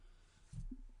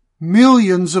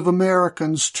Millions of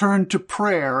Americans turned to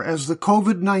prayer as the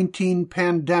COVID-19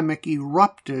 pandemic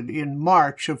erupted in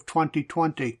March of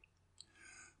 2020.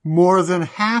 More than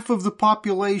half of the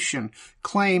population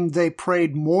claimed they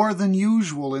prayed more than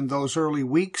usual in those early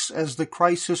weeks as the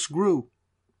crisis grew.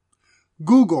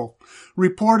 Google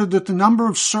reported that the number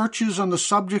of searches on the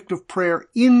subject of prayer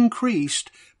increased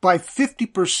by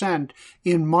 50%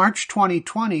 in March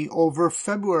 2020 over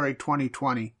February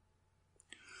 2020.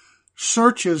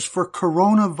 Searches for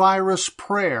coronavirus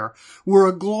prayer were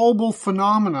a global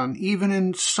phenomenon even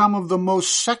in some of the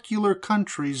most secular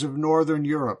countries of Northern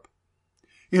Europe.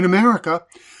 In America,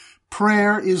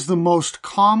 prayer is the most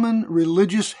common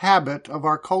religious habit of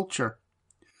our culture.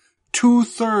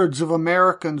 2/3 of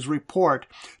Americans report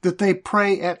that they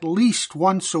pray at least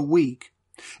once a week,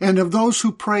 and of those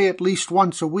who pray at least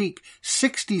once a week,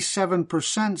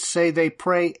 67% say they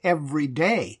pray every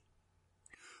day.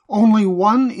 Only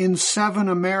 1 in 7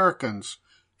 Americans,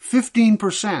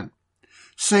 15%,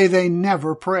 say they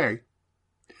never pray.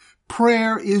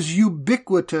 Prayer is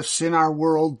ubiquitous in our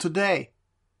world today.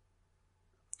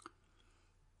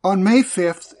 On May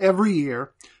 5th every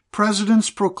year, presidents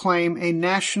proclaim a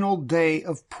National Day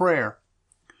of Prayer.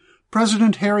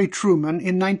 President Harry Truman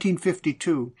in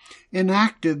 1952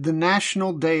 enacted the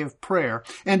National Day of Prayer,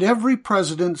 and every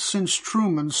president since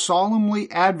Truman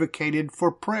solemnly advocated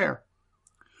for prayer.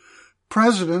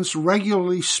 Presidents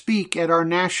regularly speak at our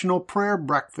National Prayer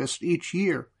Breakfast each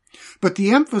year, but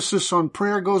the emphasis on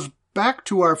prayer goes back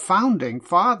to our founding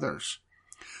fathers.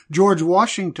 George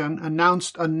Washington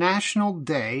announced a national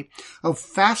day of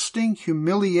fasting,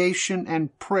 humiliation,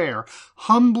 and prayer,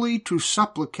 humbly to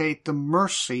supplicate the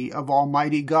mercy of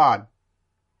Almighty God.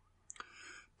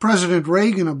 President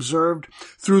Reagan observed,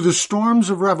 through the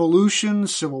storms of revolution,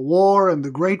 civil war, and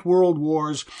the great world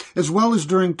wars, as well as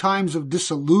during times of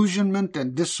disillusionment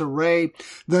and disarray,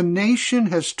 the nation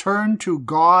has turned to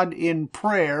God in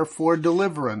prayer for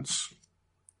deliverance.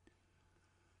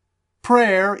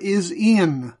 Prayer is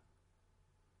in.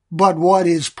 But what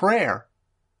is prayer?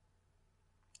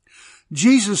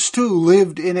 Jesus, too,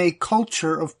 lived in a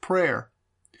culture of prayer.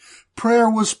 Prayer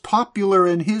was popular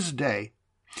in his day.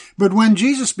 But when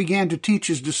Jesus began to teach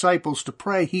his disciples to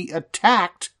pray, he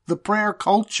attacked the prayer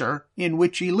culture in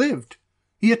which he lived.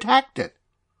 He attacked it.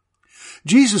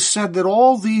 Jesus said that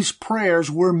all these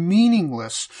prayers were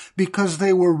meaningless because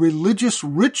they were religious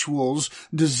rituals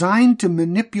designed to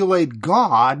manipulate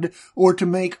God or to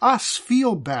make us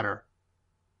feel better.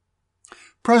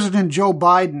 President Joe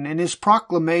Biden, in his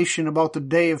proclamation about the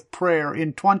Day of Prayer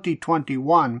in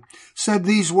 2021, said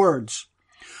these words,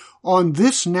 "On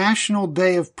this National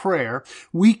Day of Prayer,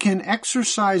 we can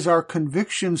exercise our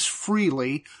convictions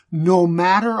freely, no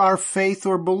matter our faith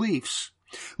or beliefs.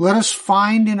 Let us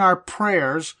find in our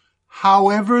prayers,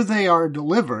 however they are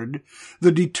delivered,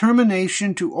 the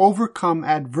determination to overcome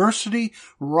adversity,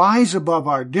 rise above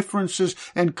our differences,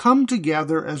 and come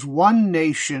together as one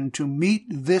nation to meet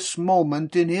this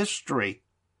moment in history."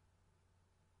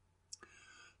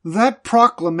 That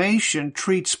proclamation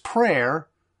treats prayer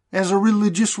as a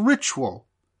religious ritual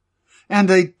and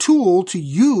a tool to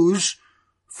use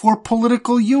for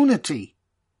political unity.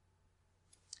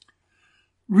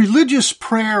 Religious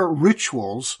prayer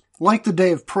rituals, like the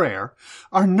Day of Prayer,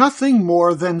 are nothing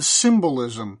more than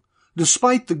symbolism,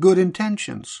 despite the good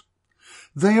intentions.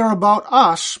 They are about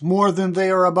us more than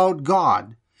they are about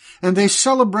God, and they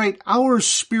celebrate our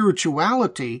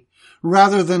spirituality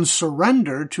rather than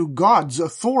surrender to God's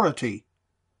authority.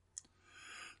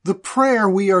 The prayer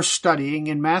we are studying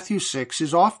in Matthew 6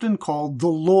 is often called the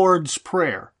Lord's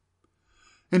Prayer,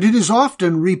 and it is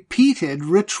often repeated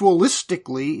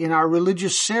ritualistically in our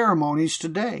religious ceremonies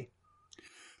today.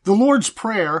 The Lord's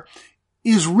Prayer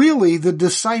is really the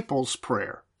disciples'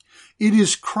 prayer. It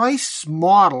is Christ's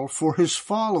model for his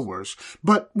followers,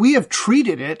 but we have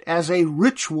treated it as a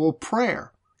ritual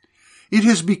prayer. It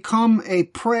has become a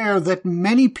prayer that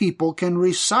many people can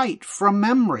recite from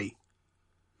memory.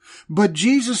 But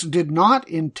Jesus did not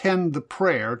intend the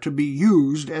prayer to be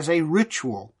used as a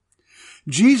ritual.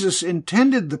 Jesus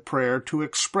intended the prayer to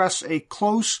express a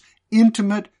close,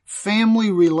 intimate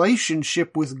family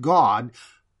relationship with God,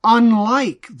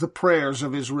 unlike the prayers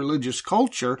of his religious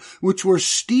culture, which were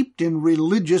steeped in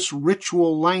religious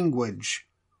ritual language.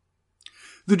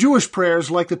 The Jewish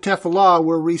prayers, like the Tefillah,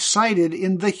 were recited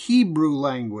in the Hebrew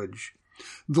language.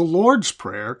 The Lord's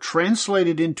Prayer,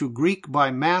 translated into Greek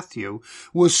by Matthew,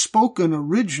 was spoken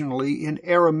originally in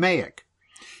Aramaic.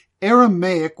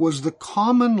 Aramaic was the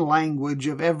common language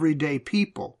of everyday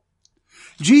people.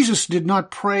 Jesus did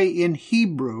not pray in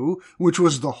Hebrew, which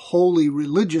was the holy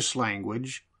religious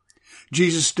language.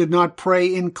 Jesus did not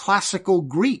pray in classical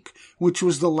Greek, which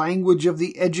was the language of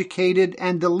the educated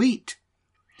and elite.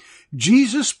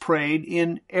 Jesus prayed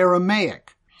in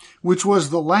Aramaic, which was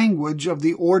the language of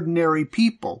the ordinary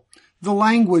people, the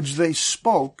language they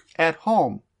spoke at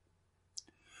home.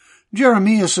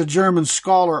 Jeremias, a German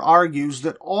scholar, argues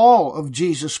that all of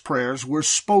Jesus' prayers were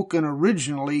spoken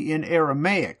originally in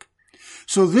Aramaic,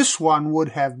 so this one would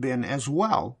have been as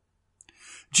well.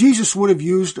 Jesus would have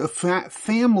used a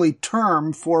family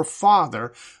term for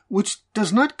father, which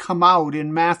does not come out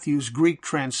in Matthew's Greek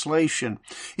translation.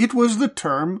 It was the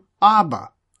term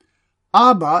Abba.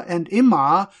 Abba and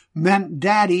Imma meant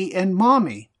daddy and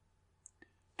mommy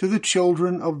to the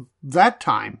children of that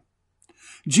time.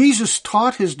 Jesus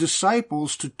taught his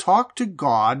disciples to talk to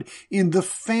God in the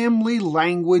family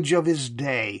language of his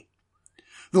day.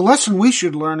 The lesson we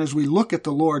should learn as we look at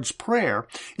the Lord's Prayer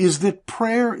is that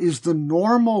prayer is the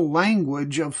normal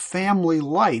language of family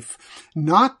life,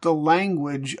 not the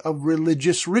language of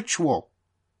religious ritual.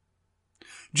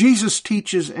 Jesus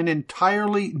teaches an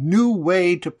entirely new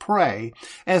way to pray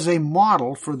as a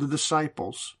model for the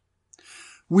disciples.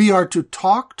 We are to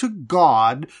talk to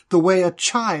God the way a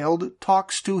child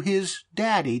talks to his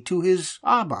daddy, to his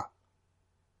Abba.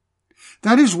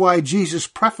 That is why Jesus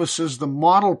prefaces the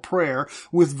model prayer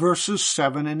with verses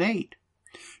 7 and 8.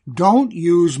 Don't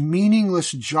use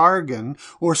meaningless jargon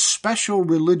or special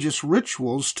religious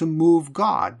rituals to move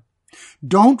God.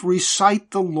 Don't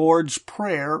recite the Lord's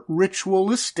Prayer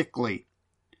ritualistically.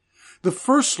 The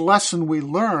first lesson we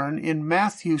learn in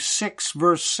Matthew 6,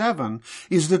 verse 7,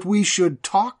 is that we should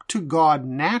talk to God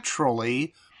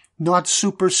naturally, not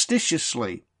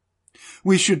superstitiously.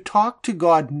 We should talk to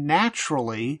God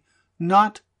naturally,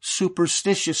 not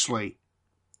superstitiously.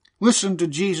 Listen to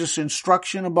Jesus'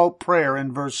 instruction about prayer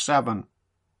in verse 7.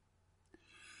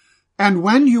 And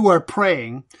when you are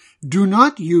praying, do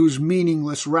not use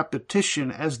meaningless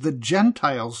repetition as the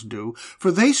Gentiles do,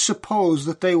 for they suppose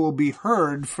that they will be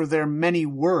heard for their many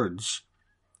words.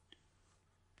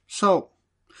 So,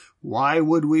 why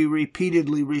would we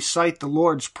repeatedly recite the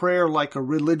Lord's Prayer like a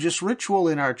religious ritual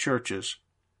in our churches?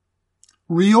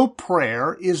 Real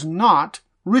prayer is not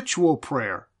ritual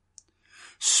prayer.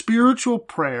 Spiritual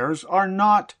prayers are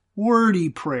not wordy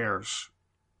prayers.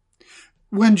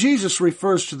 When Jesus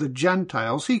refers to the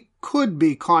Gentiles, he could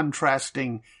be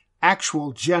contrasting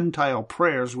actual Gentile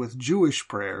prayers with Jewish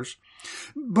prayers,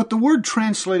 but the word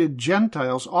translated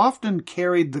Gentiles often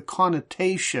carried the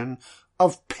connotation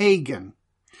of pagan,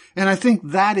 and I think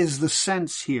that is the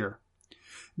sense here.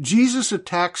 Jesus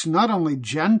attacks not only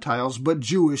Gentiles, but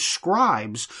Jewish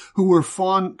scribes who were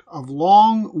fond of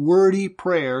long, wordy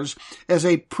prayers as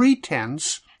a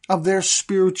pretense of their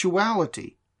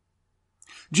spirituality.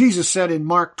 Jesus said in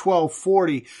Mark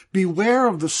 12:40, "Beware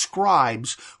of the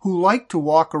scribes who like to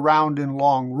walk around in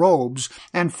long robes,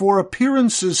 and for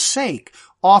appearance's sake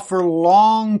offer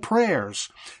long prayers.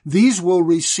 These will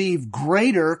receive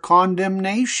greater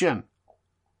condemnation."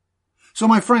 So,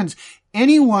 my friends,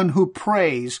 anyone who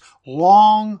prays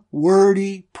long,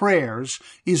 wordy prayers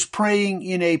is praying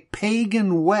in a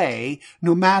pagan way,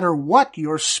 no matter what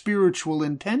your spiritual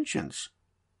intentions.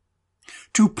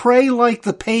 To pray like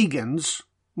the pagans,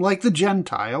 like the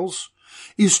Gentiles,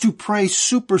 is to pray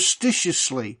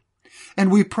superstitiously,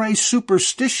 and we pray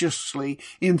superstitiously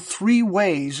in 3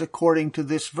 ways according to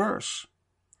this verse.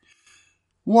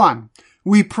 1.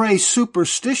 We pray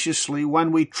superstitiously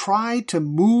when we try to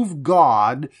move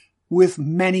God with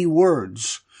many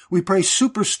words. We pray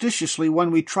superstitiously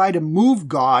when we try to move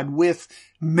God with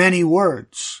many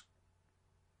words.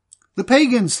 The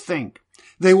pagans think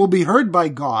they will be heard by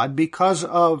God because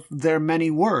of their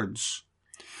many words.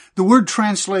 The word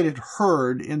translated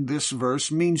heard in this verse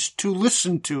means to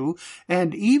listen to,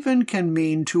 and even can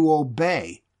mean to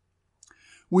obey.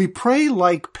 We pray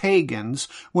like pagans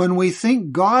when we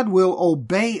think God will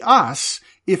obey us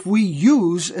if we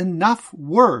use enough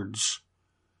words.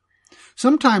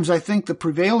 Sometimes I think the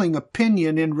prevailing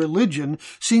opinion in religion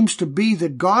seems to be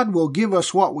that God will give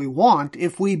us what we want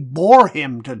if we bore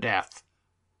him to death.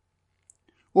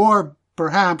 Or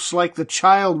perhaps, like the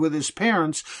child with his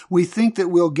parents, we think that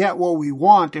we'll get what we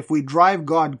want if we drive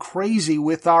God crazy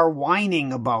with our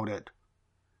whining about it.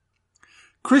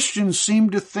 Christians seem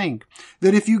to think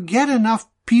that if you get enough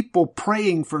people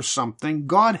praying for something,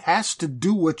 God has to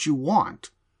do what you want.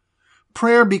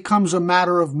 Prayer becomes a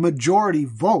matter of majority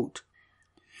vote.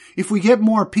 If we get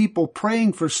more people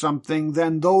praying for something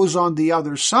than those on the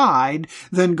other side,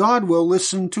 then God will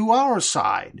listen to our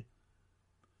side.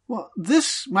 Well,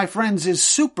 this, my friends, is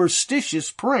superstitious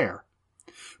prayer.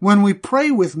 When we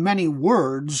pray with many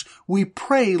words, we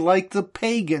pray like the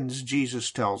pagans,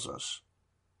 Jesus tells us.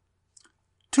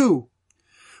 2.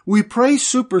 We pray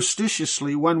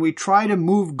superstitiously when we try to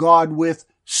move God with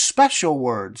special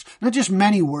words. Not just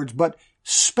many words, but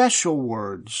special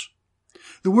words.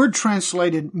 The word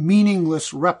translated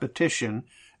meaningless repetition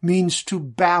means to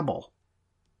babble.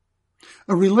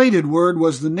 A related word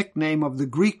was the nickname of the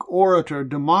Greek orator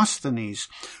Demosthenes,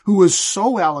 who was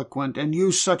so eloquent and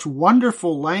used such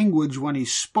wonderful language when he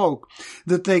spoke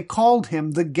that they called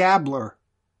him the gabbler.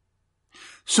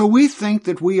 So we think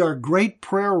that we are great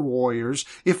prayer warriors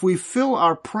if we fill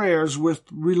our prayers with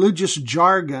religious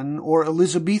jargon or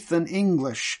Elizabethan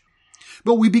English,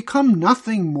 but we become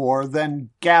nothing more than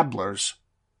gabblers.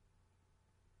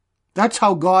 That's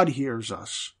how God hears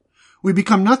us. We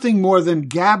become nothing more than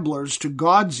gabblers to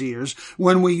God's ears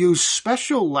when we use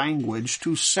special language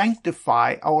to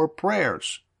sanctify our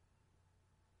prayers.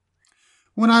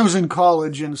 When I was in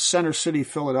college in Center City,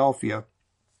 Philadelphia,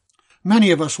 many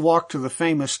of us walked to the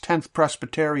famous 10th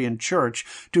Presbyterian Church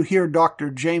to hear Dr.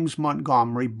 James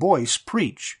Montgomery Boyce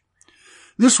preach.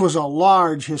 This was a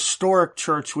large, historic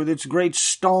church with its great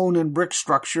stone and brick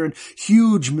structure and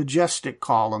huge, majestic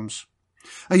columns.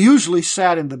 I usually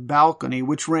sat in the balcony,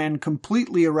 which ran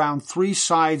completely around 3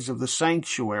 sides of the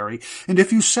sanctuary, and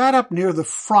if you sat up near the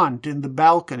front in the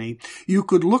balcony, you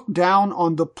could look down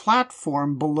on the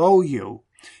platform below you,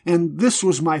 and this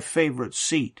was my favorite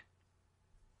seat.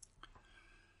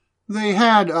 They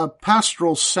had a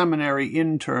pastoral seminary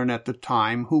intern at the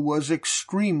time who was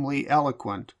extremely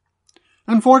eloquent.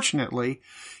 Unfortunately,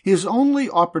 his only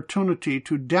opportunity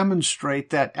to demonstrate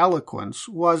that eloquence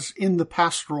was in the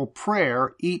pastoral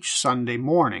prayer each Sunday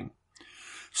morning.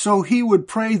 So he would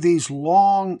pray these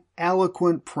long,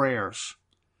 eloquent prayers.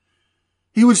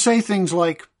 He would say things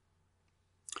like,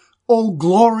 "O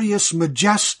glorious,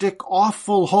 majestic,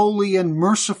 awful, holy, and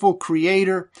merciful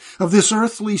Creator of this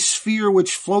earthly sphere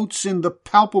which floats in the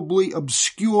palpably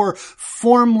obscure,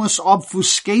 formless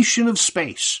obfuscation of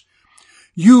space,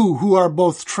 you who are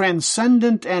both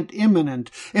transcendent and immanent,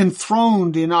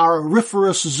 enthroned in our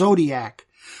auriferous zodiac,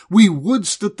 we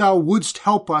wouldst that thou wouldst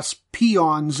help us,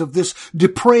 peons of this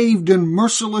depraved and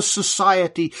merciless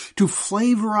society, to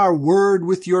flavor our word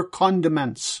with your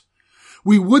condiments.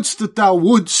 We wouldst that thou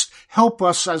wouldst help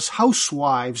us as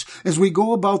housewives as we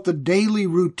go about the daily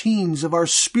routines of our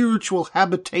spiritual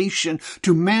habitation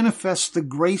to manifest the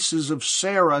graces of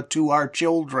Sarah to our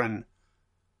children."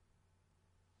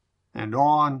 And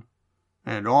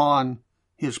on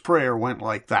his prayer went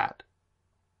like that.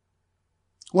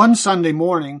 One Sunday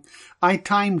morning, I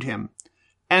timed him,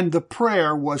 and the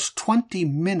prayer was 20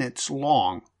 minutes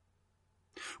long.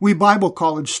 We Bible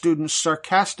college students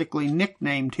sarcastically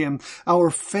nicknamed him our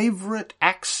favorite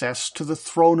access to the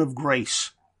throne of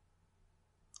grace.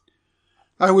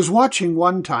 I was watching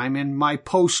one time in my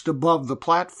post above the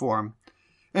platform,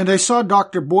 and I saw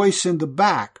Dr. Boyce in the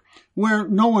back, where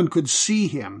no one could see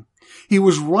him. He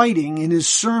was writing in his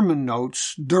sermon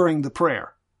notes during the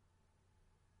prayer.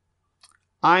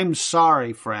 I'm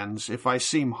sorry, friends, if I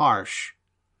seem harsh,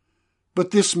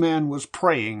 but this man was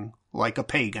praying like a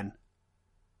pagan.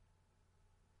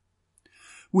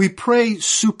 We pray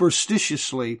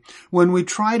superstitiously when we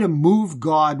try to move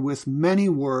God with many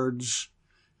words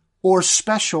or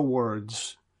special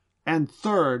words. And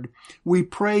third, we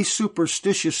pray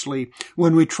superstitiously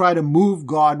when we try to move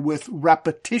God with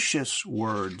repetitious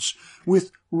words,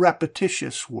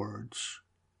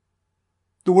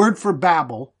 The word for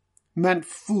babble meant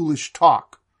foolish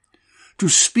talk, to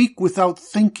speak without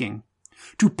thinking,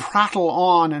 to prattle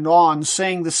on and on,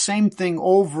 saying the same thing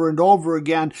over and over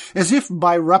again, as if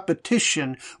by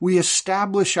repetition we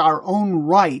establish our own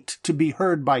right to be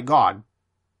heard by God.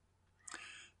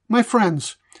 My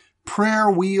friends, prayer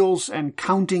wheels and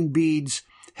counting beads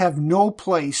have no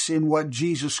place in what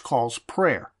Jesus calls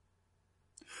prayer.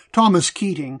 Thomas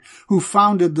Keating, who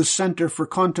founded the Center for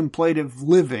Contemplative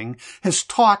Living, has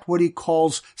taught what he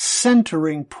calls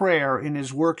centering prayer in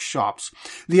his workshops.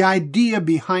 The idea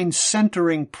behind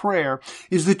centering prayer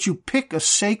is that you pick a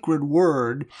sacred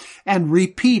word and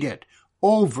repeat it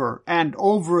over and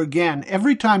over again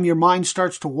every time your mind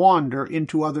starts to wander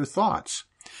into other thoughts.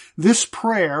 This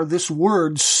prayer, this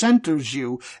word, centers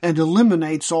you and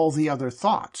eliminates all the other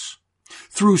thoughts.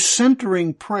 Through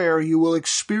centering prayer, you will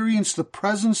experience the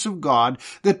presence of God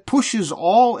that pushes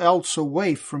all else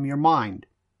away from your mind.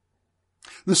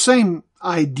 The same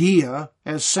idea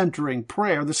as centering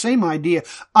prayer, the same idea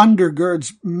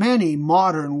undergirds many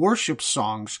modern worship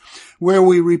songs where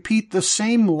we repeat the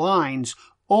same lines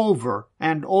over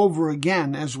and over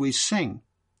again as we sing.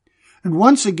 And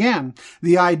once again,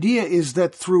 the idea is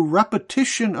that through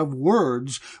repetition of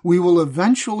words, we will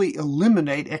eventually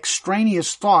eliminate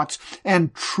extraneous thoughts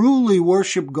and truly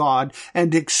worship God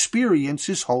and experience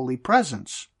His holy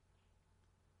presence.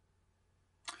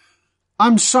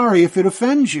 I'm sorry if it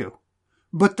offends you,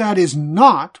 but that is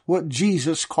not what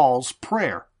Jesus calls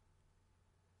prayer.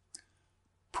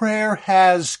 Prayer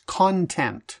has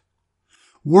content.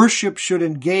 Worship should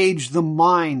engage the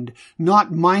mind,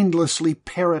 not mindlessly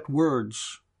parrot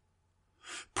words.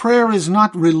 Prayer is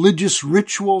not religious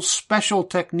rituals, special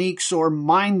techniques, or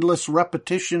mindless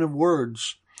repetition of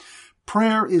words.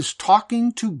 Prayer is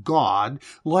talking to God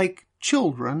like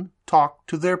children talk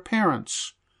to their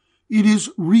parents. It is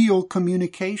real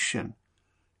communication.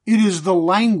 It is the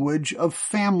language of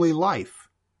family life.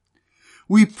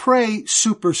 We pray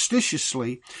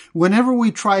superstitiously whenever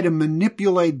we try to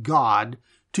manipulate God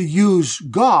to use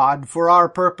God for our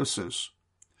purposes.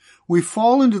 We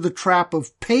fall into the trap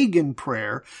of pagan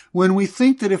prayer when we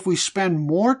think that if we spend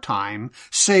more time,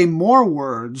 say more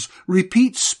words,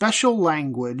 repeat special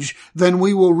language, then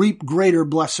we will reap greater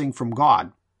blessing from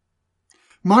God.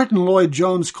 Martin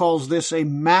Lloyd-Jones calls this a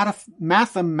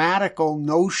mathematical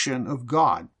notion of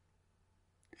God.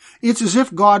 It's as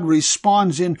if God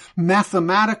responds in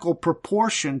mathematical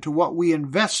proportion to what we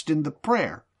invest in the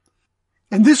prayer.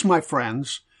 And this, my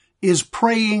friends, is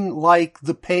praying like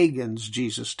the pagans,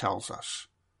 Jesus tells us.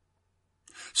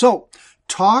 So,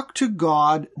 talk to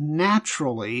God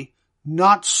naturally,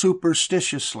 not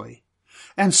superstitiously.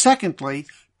 And secondly,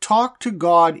 talk to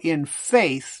God in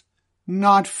faith,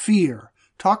 not fear.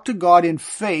 Talk to God in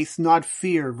faith, not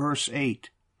fear, verse 8.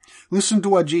 Listen to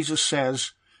what Jesus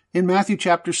says in Matthew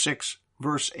chapter 6,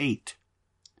 verse 8.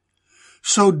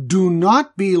 So do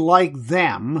not be like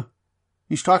them.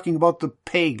 He's talking about the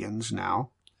pagans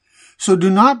now. So do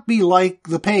not be like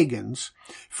the pagans,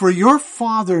 for your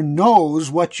Father knows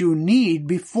what you need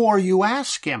before you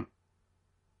ask Him.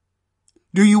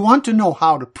 Do you want to know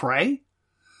how to pray?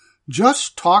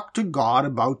 Just talk to God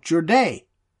about your day.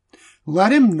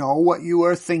 Let Him know what you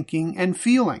are thinking and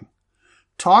feeling.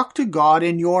 Talk to God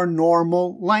in your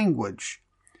normal language.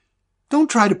 Don't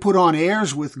try to put on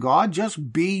airs with God.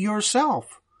 Just be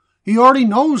yourself. He already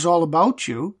knows all about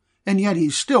you, and yet He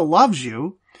still loves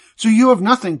you, so you have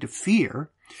nothing to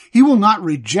fear. He will not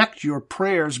reject your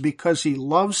prayers because He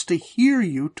loves to hear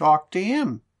you talk to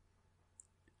Him.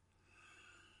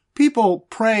 People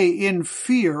pray in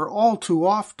fear all too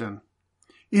often.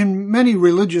 In many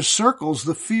religious circles,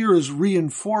 the fear is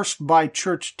reinforced by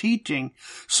church teaching,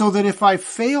 so that if I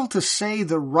fail to say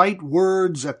the right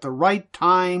words at the right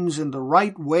times in the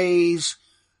right ways,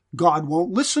 God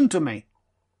won't listen to me.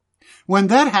 When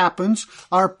that happens,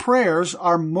 our prayers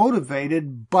are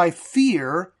motivated by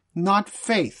fear, not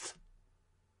faith.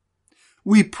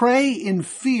 We pray in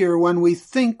fear when we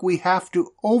think we have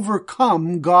to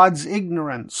overcome God's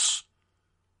ignorance.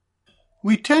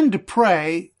 We tend to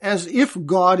pray as if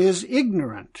God is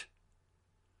ignorant.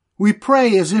 We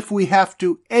pray as if we have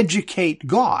to educate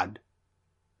God.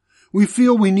 We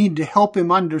feel we need to help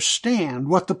Him understand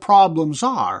what the problems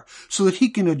are so that He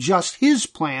can adjust His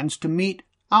plans to meet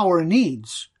our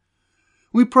needs.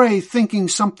 We pray thinking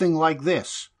something like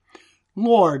this: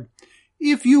 Lord,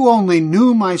 if you only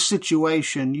knew my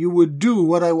situation, you would do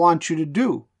what I want you to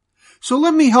do. So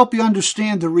let me help you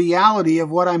understand the reality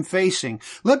of what I'm facing.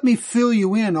 Let me fill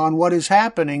you in on what is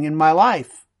happening in my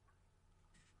life.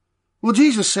 Well,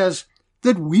 Jesus says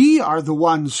that we are the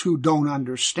ones who don't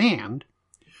understand.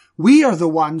 We are the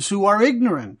ones who are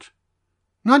ignorant,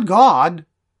 not God.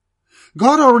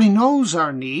 God already knows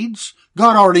our needs.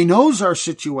 God already knows our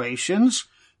situations.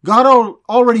 God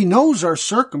already knows our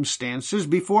circumstances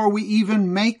before we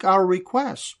even make our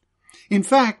request. In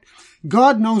fact,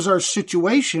 God knows our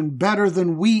situation better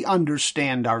than we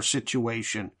understand our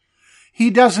situation. He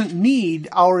doesn't need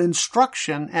our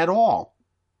instruction at all.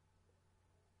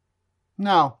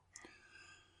 Now,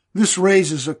 this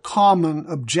raises a common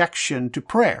objection to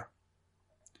prayer.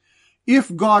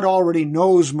 If God already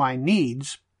knows my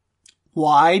needs,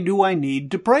 why do I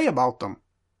need to pray about them?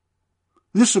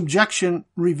 This objection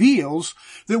reveals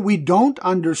that we don't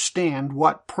understand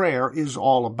what prayer is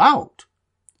all about.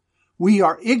 We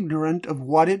are ignorant of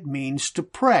what it means to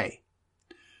pray.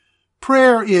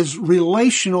 Prayer is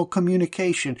relational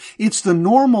communication. It's the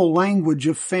normal language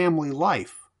of family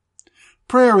life.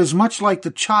 Prayer is much like the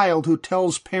child who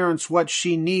tells parents what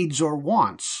she needs or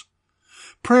wants.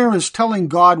 Prayer is telling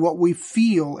God what we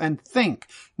feel and think,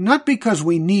 not because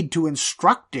we need to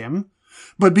instruct Him,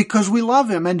 but because we love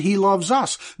Him and He loves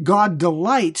us. God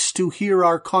delights to hear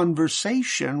our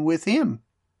conversation with Him.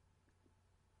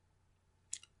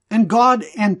 And God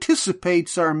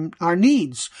anticipates our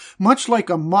needs, much like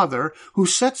a mother who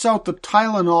sets out the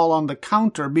Tylenol on the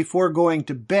counter before going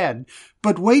to bed,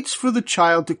 but waits for the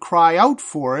child to cry out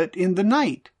for it in the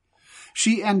night.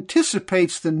 She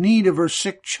anticipates the need of her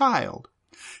sick child.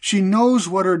 She knows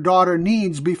what her daughter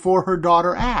needs before her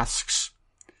daughter asks.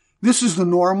 This is the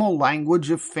normal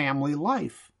language of family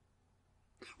life.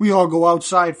 We all go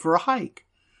outside for a hike,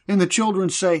 and the children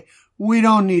say, "We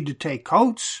don't need to take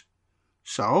coats."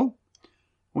 So,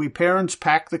 we parents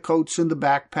pack the coats in the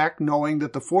backpack knowing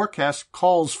that the forecast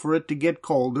calls for it to get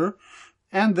colder,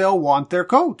 and they'll want their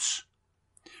coats.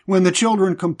 When the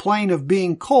children complain of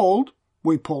being cold,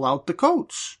 we pull out the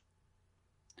coats.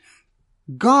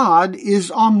 God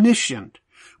is omniscient,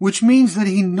 which means that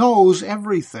He knows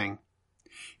everything.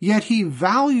 Yet He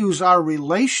values our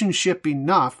relationship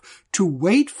enough to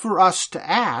wait for us to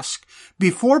ask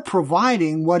before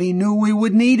providing what He knew we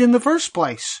would need in the first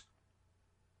place.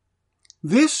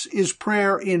 This is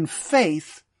prayer in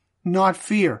faith, not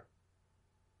fear.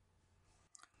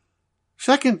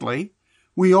 Secondly,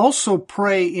 we also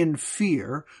pray in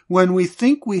fear when we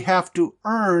think we have to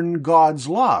earn God's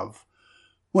love.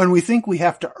 When we think we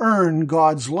have to earn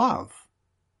God's love.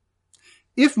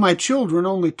 If my children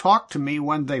only talk to me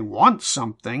when they want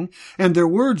something, and their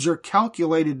words are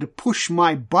calculated to push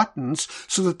my buttons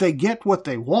so that they get what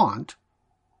they want,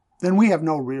 then we have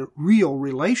no real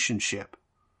relationship.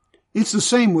 It's the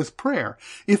same with prayer.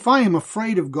 If I am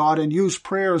afraid of God and use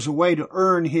prayer as a way to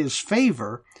earn His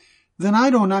favor, then I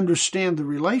don't understand the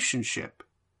relationship.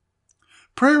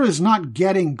 Prayer is not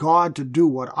getting God to do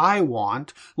what I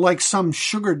want, like some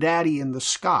sugar daddy in the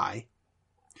sky.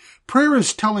 Prayer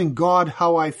is telling God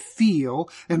how I feel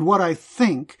and what I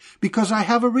think because I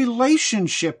have a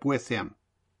relationship with Him.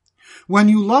 When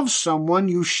you love someone,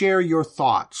 you share your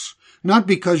thoughts, not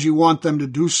because you want them to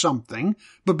do something,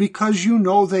 but because you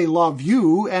know they love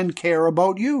you and care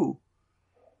about you.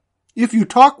 If you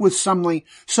talk with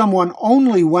someone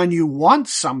only when you want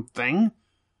something,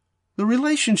 the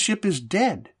relationship is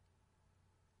dead.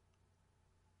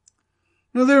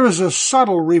 Now, there is a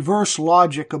subtle reverse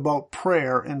logic about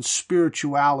prayer and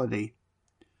spirituality.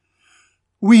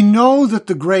 We know that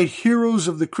the great heroes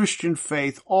of the Christian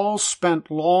faith all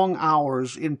spent long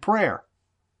hours in prayer.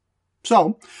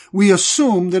 So, we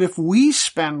assume that if we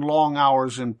spend long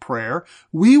hours in prayer,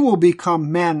 we will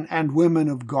become men and women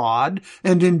of God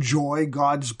and enjoy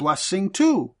God's blessing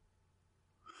too.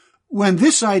 When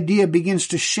this idea begins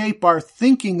to shape our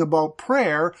thinking about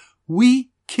prayer,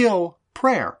 we kill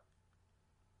prayer.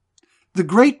 The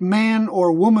great man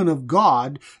or woman of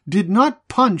God did not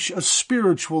punch a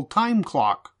spiritual time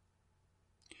clock.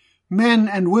 Men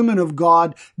and women of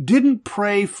God didn't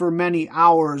pray for many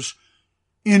hours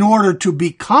in order to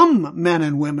become men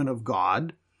and women of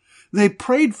God. They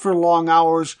prayed for long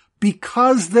hours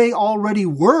because they already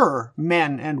were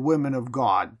men and women of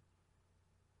God.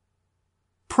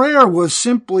 Prayer was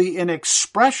simply an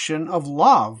expression of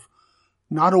love,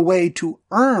 not a way to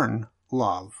earn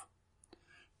love.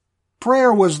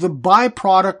 Prayer was the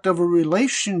byproduct of a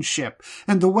relationship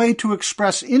and the way to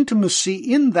express intimacy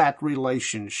in that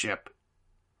relationship.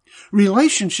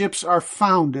 Relationships are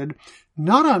founded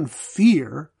not on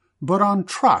fear, but on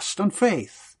trust, on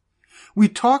faith. We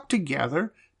talk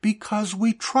together because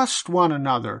we trust one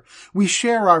another. We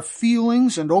share our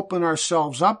feelings and open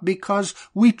ourselves up because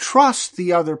we trust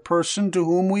the other person to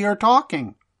whom we are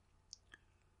talking.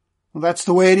 Well, that's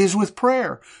the way it is with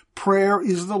prayer. Prayer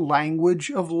is the language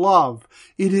of love.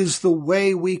 It is the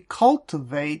way we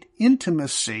cultivate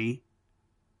intimacy.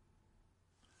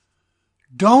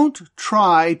 Don't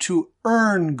try to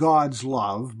earn God's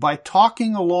love by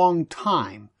talking a long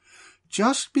time.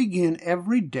 Just begin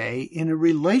every day in a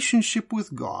relationship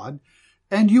with God,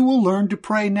 and you will learn to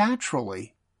pray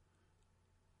naturally.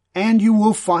 And you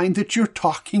will find that you're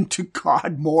talking to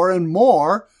God more and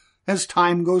more as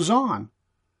time goes on.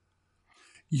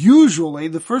 Usually,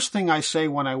 the first thing I say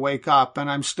when I wake up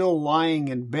and I'm still lying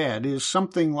in bed is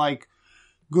something like,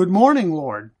 "Good morning,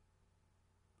 Lord."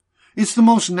 It's the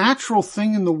most natural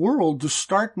thing in the world to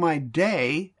start my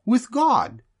day with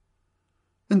God.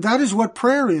 And that is what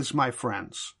prayer is, my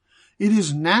friends. It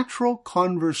is natural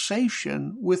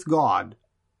conversation with God.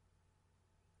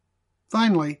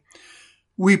 Finally,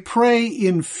 we pray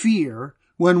in fear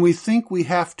when we think we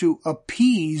have to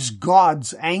appease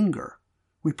God's anger.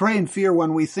 We pray in fear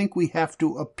when we think we have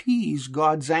to appease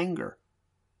God's anger.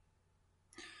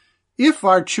 If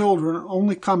our children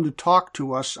only come to talk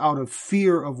to us out of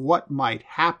fear of what might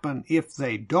happen if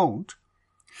they don't,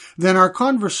 then our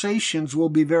conversations will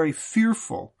be very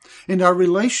fearful, and our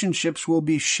relationships will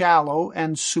be shallow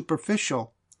and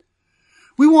superficial.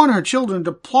 We want our children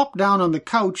to plop down on the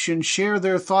couch and share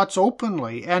their thoughts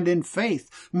openly and in faith,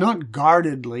 not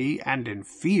guardedly and in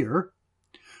fear.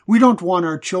 We don't want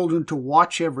our children to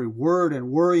watch every word and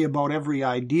worry about every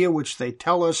idea which they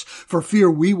tell us for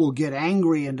fear we will get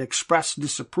angry and express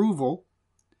disapproval.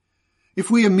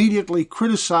 If we immediately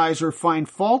criticize or find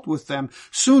fault with them,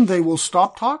 soon they will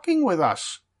stop talking with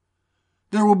us.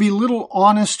 There will be little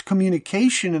honest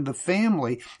communication in the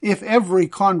family if every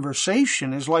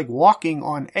conversation is like walking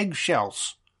on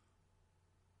eggshells.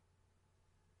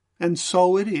 And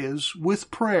so it is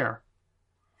with prayer.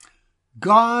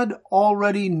 God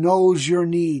already knows your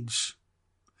needs.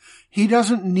 He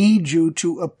doesn't need you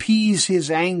to appease his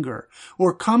anger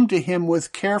or come to him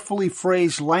with carefully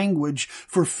phrased language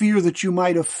for fear that you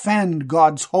might offend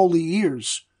God's holy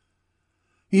ears.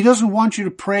 He doesn't want you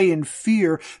to pray in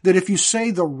fear that if you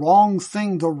say the wrong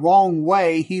thing the wrong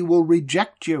way, he will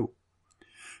reject you.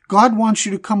 God wants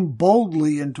you to come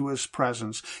boldly into his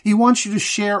presence. He wants you to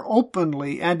share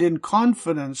openly and in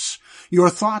confidence your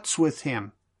thoughts with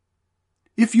him.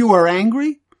 If you are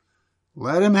angry,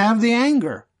 let him have the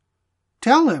anger.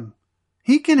 Tell him.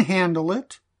 He can handle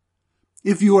it.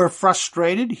 If you are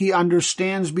frustrated, he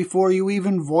understands before you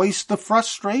even voice the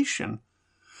frustration.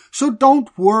 So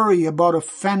don't worry about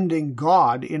offending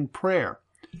God in prayer.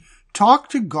 Talk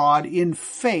to God in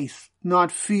faith, not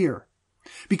fear,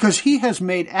 because he has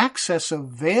made access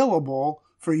available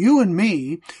for you and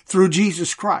me through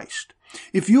Jesus Christ.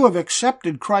 If you have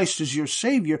accepted Christ as your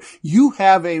Savior, you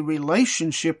have a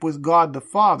relationship with God the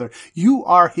Father. You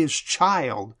are his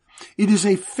child. It is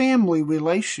a family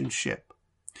relationship.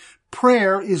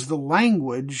 Prayer is the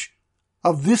language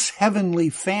of this heavenly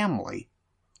family.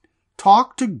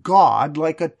 Talk to God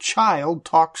like a child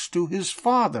talks to his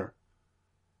father.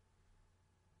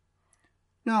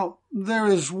 Now, there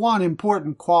is one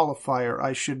important qualifier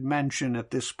I should mention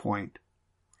at this point.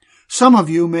 Some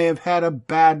of you may have had a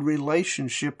bad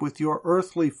relationship with your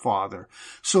earthly father,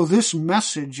 so this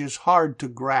message is hard to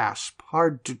grasp,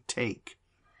 hard to take.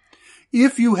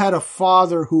 If you had a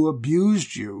father who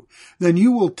abused you, then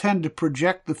you will tend to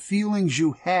project the feelings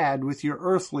you had with your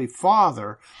earthly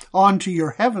father onto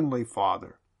your heavenly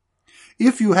Father.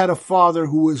 If you had a father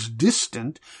who was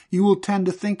distant, you will tend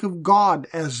to think of God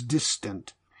as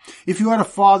distant. If you had a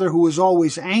father who was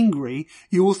always angry,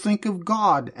 you will think of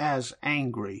God as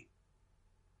angry.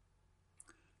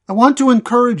 I want to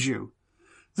encourage you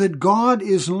that God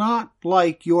is not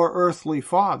like your earthly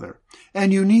father,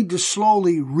 and you need to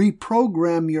slowly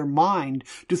reprogram your mind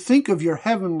to think of your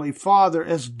heavenly Father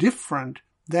as different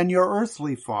than your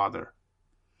earthly father.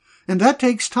 And that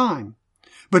takes time,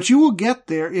 but you will get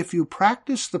there if you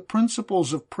practice the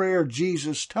principles of prayer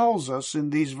Jesus tells us in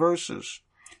these verses.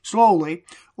 Slowly,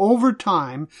 over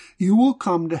time, you will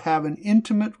come to have an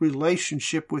intimate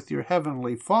relationship with your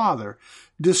heavenly Father,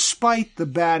 despite the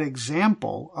bad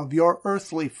example of your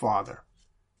earthly father.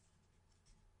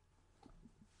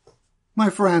 My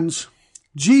friends,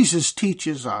 Jesus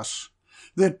teaches us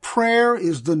that prayer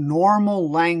is the normal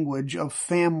language of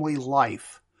family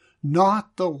life,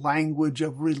 not the language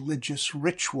of religious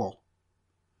ritual.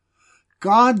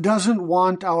 God doesn't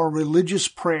want our religious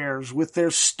prayers with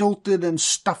their stilted and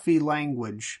stuffy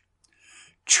language.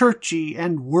 Churchy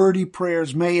and wordy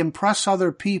prayers may impress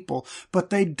other people, but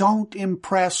they don't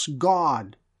impress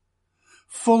God.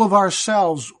 Full of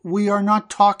ourselves, we are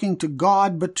not talking to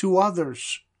God, but to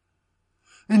others.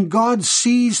 And God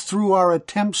sees through our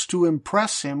attempts to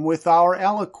impress him with our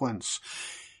eloquence.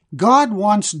 God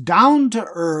wants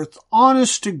down-to-earth,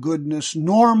 honest-to-goodness,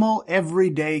 normal,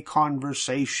 everyday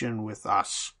conversation with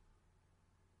us.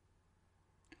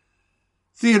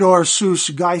 Theodore Seuss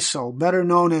Geisel, better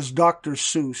known as Dr.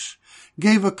 Seuss,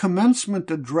 gave a commencement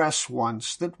address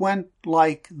once that went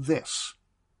like this.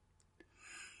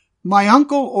 My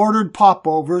uncle ordered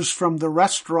popovers from the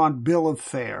restaurant bill of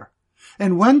fare,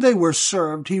 and when they were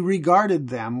served he regarded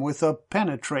them with a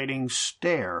penetrating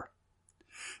stare.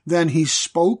 Then he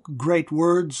spoke great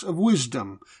words of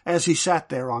wisdom as he sat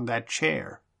there on that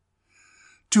chair.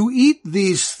 To eat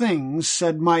these things,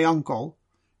 said my uncle,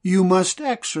 you must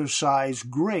exercise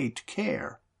great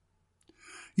care.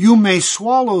 You may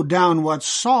swallow down what's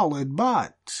solid,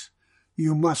 but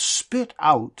you must spit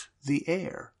out the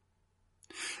air.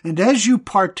 And as you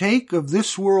partake of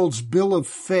this world's bill of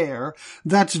fare,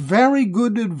 that's very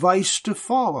good advice to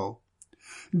follow.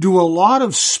 Do a lot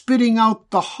of spitting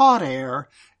out the hot air,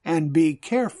 and be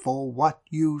careful what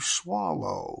you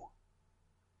swallow.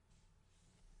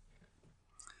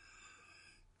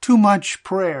 Too much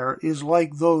prayer is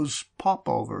like those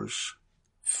popovers,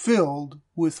 filled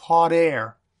with hot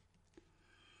air.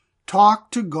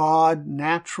 Talk to God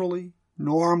naturally,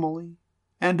 normally,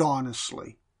 and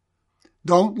honestly.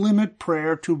 Don't limit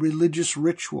prayer to religious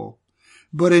ritual,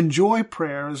 but enjoy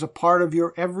prayer as a part of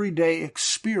your everyday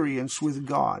experience with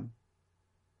God.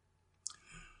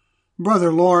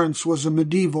 Brother Lawrence was a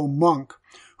medieval monk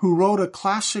who wrote a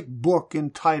classic book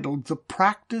entitled The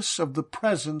Practice of the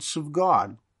Presence of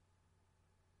God.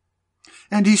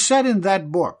 And he said in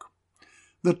that book,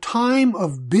 "The time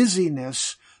of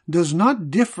busyness does not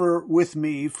differ with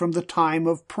me from the time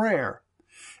of prayer.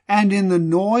 And in the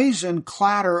noise and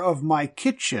clatter of my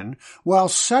kitchen, while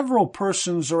several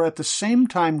persons are at the same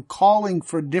time calling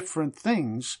for different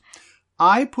things,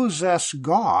 I possess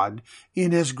God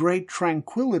in as great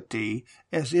tranquility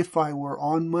as if I were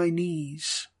on my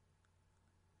knees."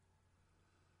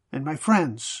 And my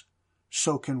friends,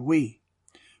 so can we,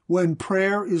 when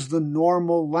prayer is the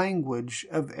normal language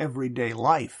of everyday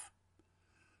life.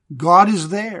 God is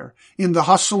there in the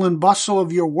hustle and bustle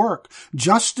of your work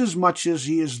just as much as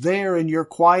he is there in your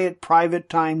quiet, private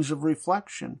times of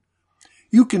reflection.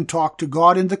 You can talk to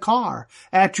God in the car,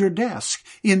 at your desk,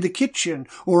 in the kitchen,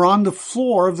 or on the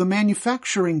floor of the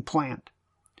manufacturing plant.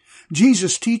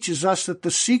 Jesus teaches us that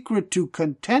the secret to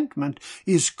contentment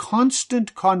is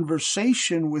constant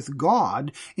conversation with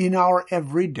God in our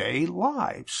everyday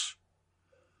lives.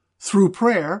 Through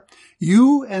prayer,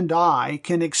 you and I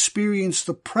can experience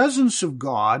the presence of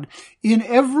God in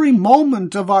every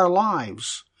moment of our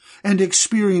lives and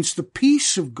experience the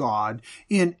peace of God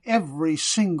in every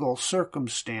single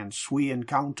circumstance we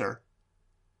encounter.